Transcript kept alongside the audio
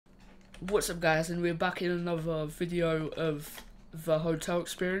What's up guys, and we're back in another video of the hotel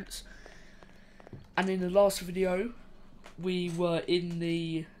experience. And in the last video we were in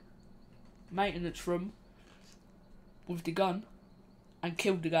the maintenance room with the gun and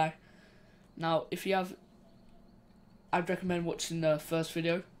killed the guy. Now if you have, I'd recommend watching the first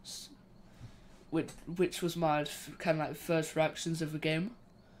video, which was my kind of like first reactions of the game.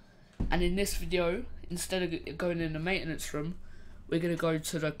 And in this video, instead of going in the maintenance room, we're going to go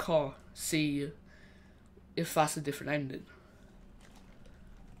to the car, see if that's a different ending.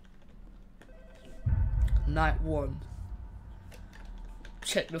 Night 1.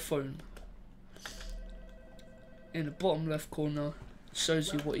 Check the phone. In the bottom left corner,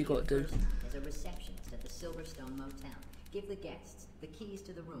 shows you what you got to do. There's a receptionist at the Silverstone Motel. Give the guests the keys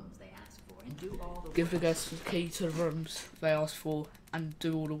to the rooms they ask for and do all the work. Give the guests the key to the rooms they ask for and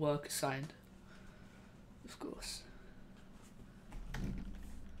do all the work assigned. Of course.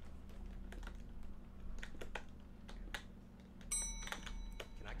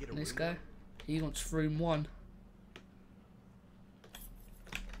 This guy, he wants room 1.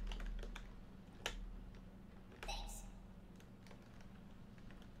 Thanks.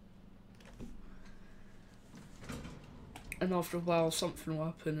 And after a while something will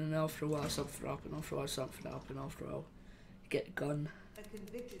happen, and after a while something will happen, after a while something will happen, after a while you get a gun. A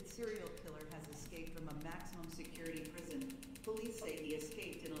convicted serial killer has escaped from a maximum security prison. Police say he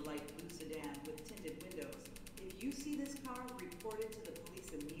escaped in a light blue sedan with tinted windows. If you see this car, report it to the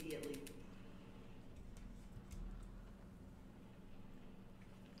police immediately.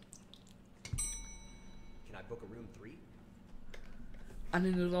 Can I book a room 3? And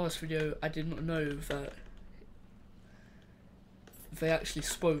in the last video I did not know that they actually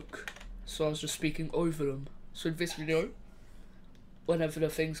spoke, so I was just speaking over them. So in this video, whenever the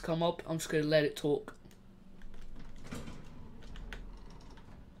things come up, I'm just going to let it talk.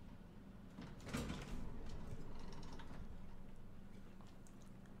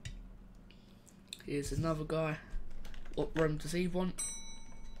 Here's another guy. What room does he want?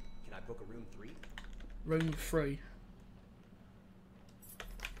 Can I book a room 3? Room 3.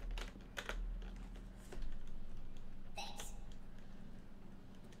 Thanks.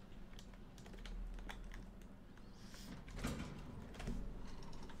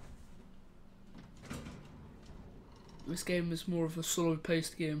 This game is more of a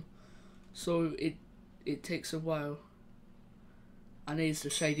slow-paced game, so it takes a while. And he's the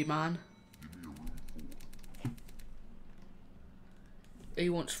shady man. He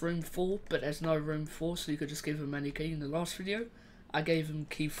wants room 4, but there's no room 4, so you could just give him any key. In the last video, I gave him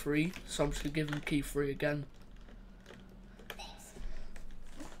key 3, so I'm just going to give him key 3 again. Thanks.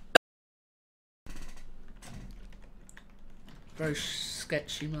 Very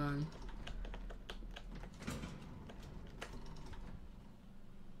sketchy man.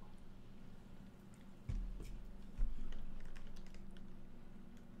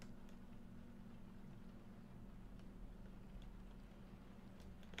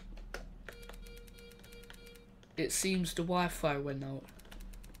 It seems the Wi-Fi went out.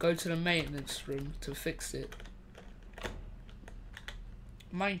 Go to the maintenance room to fix it.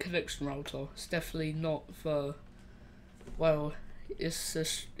 Main connection router. It's definitely not the... Well, it's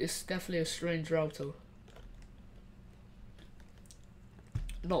definitely a strange router.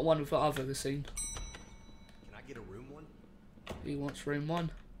 Not one of I've ever seen. Can I get a room 1? He wants room 1.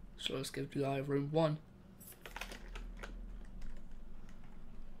 So let's give the guy room 1.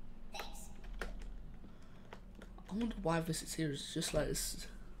 I wonder why this is here. It's just like this.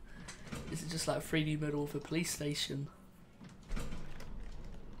 Is it just like a 3D model of a police station?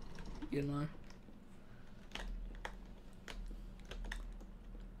 You know.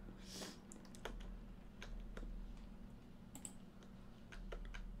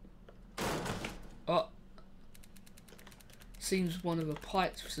 Oh. Seems one of the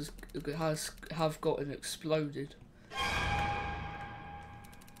pipes have gotten exploded.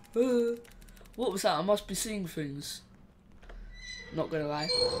 What was that? I must be seeing things. Not gonna lie.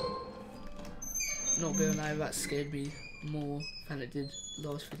 Not gonna lie, that scared me more than it did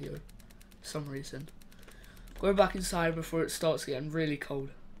last video. For some reason. Go back inside before it starts getting really cold.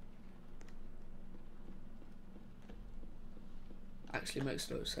 Actually makes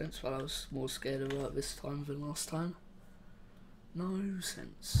no sense, but I was more scared of it this time than last time. No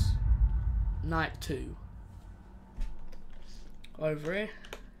sense. Night 2. Over here.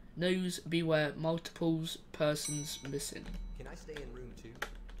 News, beware, multiples persons missing. Can I stay in room 2?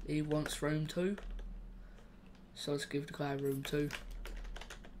 He wants room 2. So let's give the guy room 2.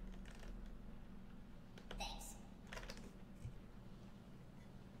 Thanks.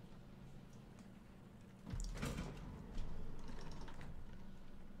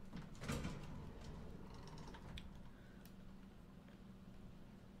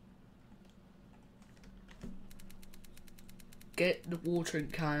 get the watering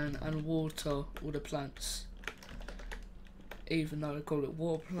can and water all the plants. Even though they call it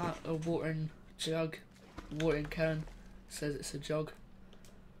watering jug, watering can, says it's a jug.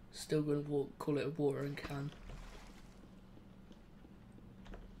 Still gonna call it a watering can.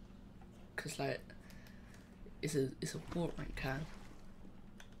 Cause like, it's a watering can.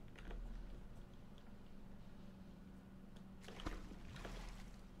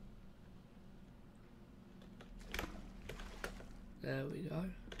 There we go.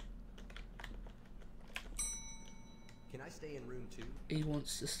 Can I stay in room 2? He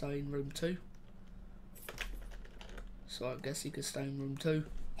wants to stay in room 2. So I guess he could stay in room 2.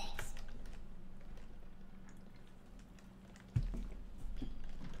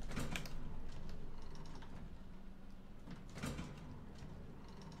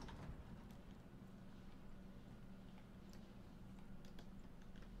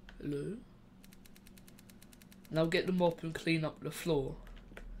 Hello? Now get the mop and clean up the floor.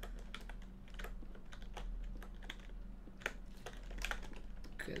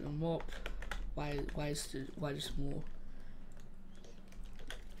 Get the mop. Why just more?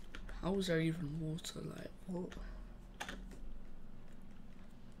 How is there even water? Like what?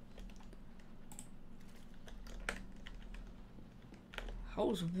 How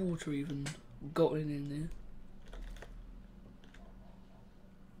has water even gotten in there?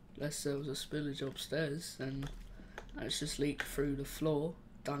 Unless there was a spillage upstairs, then it's just leaked through the floor.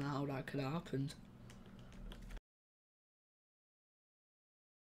 Don't know how that could have happened.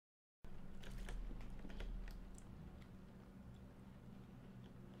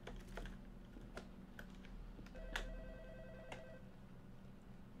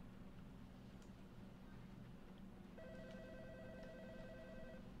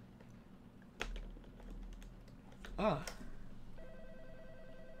 Ah.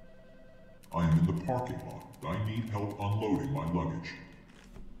 I am in the parking lot. I need help unloading my luggage.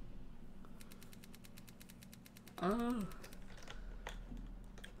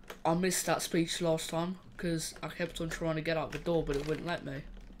 I missed that speech last time because I kept on trying to get out the door but it wouldn't let me.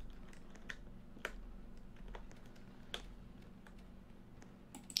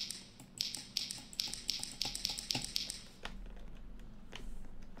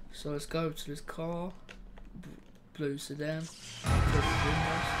 So let's go to this car. Blue sedan.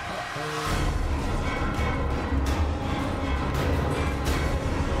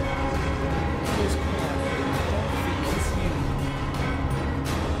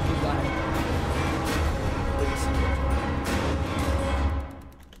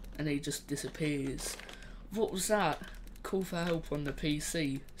 And he just disappears. What was that? Call for help on the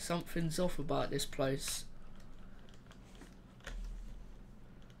PC. Something's off about this place.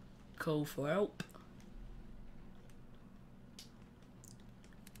 Call for help.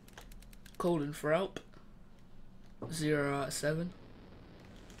 Calling for help. 0 out of 7.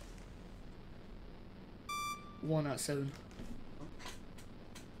 1 out of 7.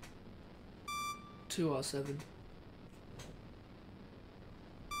 2 out of 7.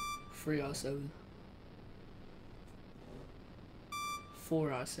 3 out of 7.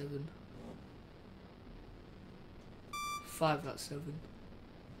 4 out of 7. 5 out of 7.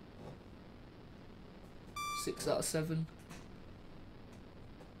 6 out of 7.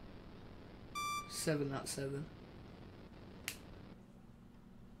 7 out of 7.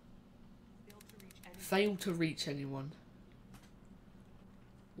 Failed to reach anyone.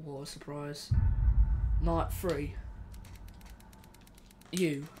 What a surprise. Night 3.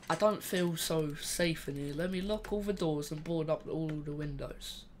 You, I don't feel so safe in here. Let me lock all the doors and board up all the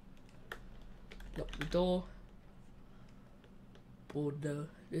windows. Lock the door. Board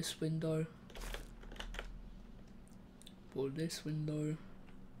this window. Board this window.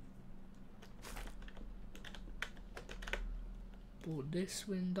 Board this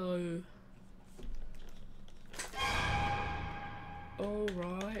window.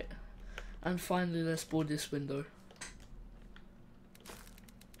 Alright. And finally let's board this window.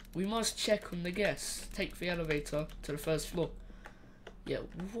 We must check on the guests. Take the elevator to the first floor. Yeah,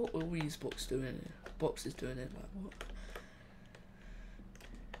 what are these boxes doing here? Boxes doing it, like what?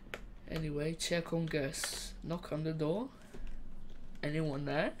 Anyway, check on guests. Knock on the door. Anyone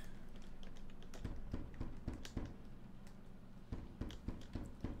there?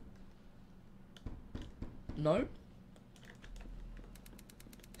 No?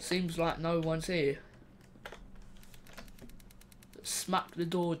 Seems like no one's here. Smack the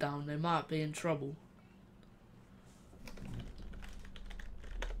door down, they might be in trouble.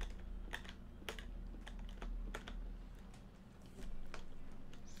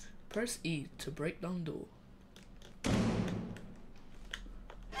 Press E to break down door.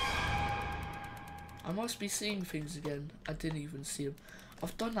 I must be seeing things again. I didn't even see them.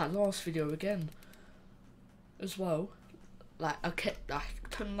 I've done that last video again as well. Like, I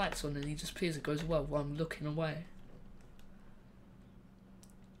turn the lights on and he just appears, it goes well while I'm looking away.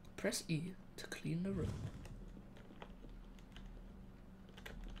 Press E to clean the room.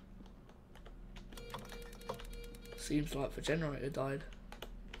 Seems like the generator died.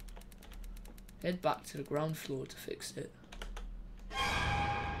 Head back to the ground floor to fix it.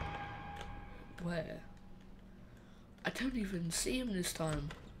 Where? I don't even see him this time.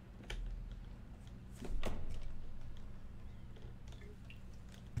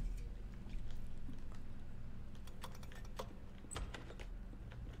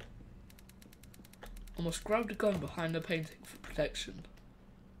 I must grab the gun behind the painting for protection.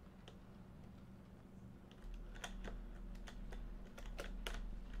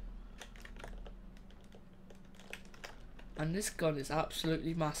 And this gun is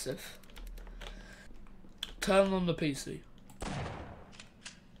absolutely massive. Turn on the PC.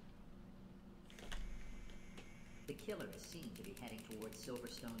 The killer is seen to be heading towards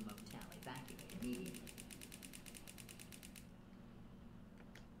Silverstone Motel. Evacuate immediately.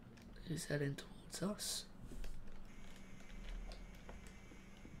 He's heading towards us.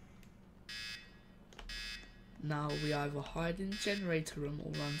 Now we either hide in the generator room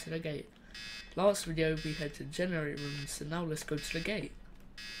or run to the gate. Last video we head to the generator room, so now let's go to the gate.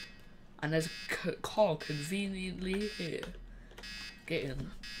 And there's a car conveniently here. Get in.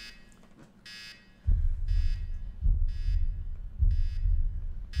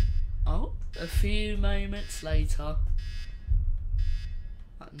 Oh, a few moments later.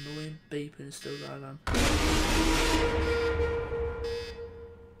 That annoying beeping is still going on.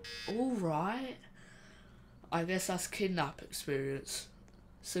 Alright. I guess that's Kidnap experience.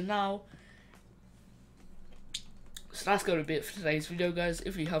 So that's going to be it for today's video, guys.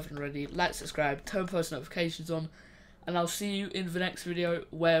 If you haven't already, like, subscribe, turn post notifications on, and I'll see you in the next video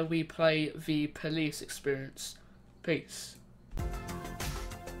where we play the police experience. Peace.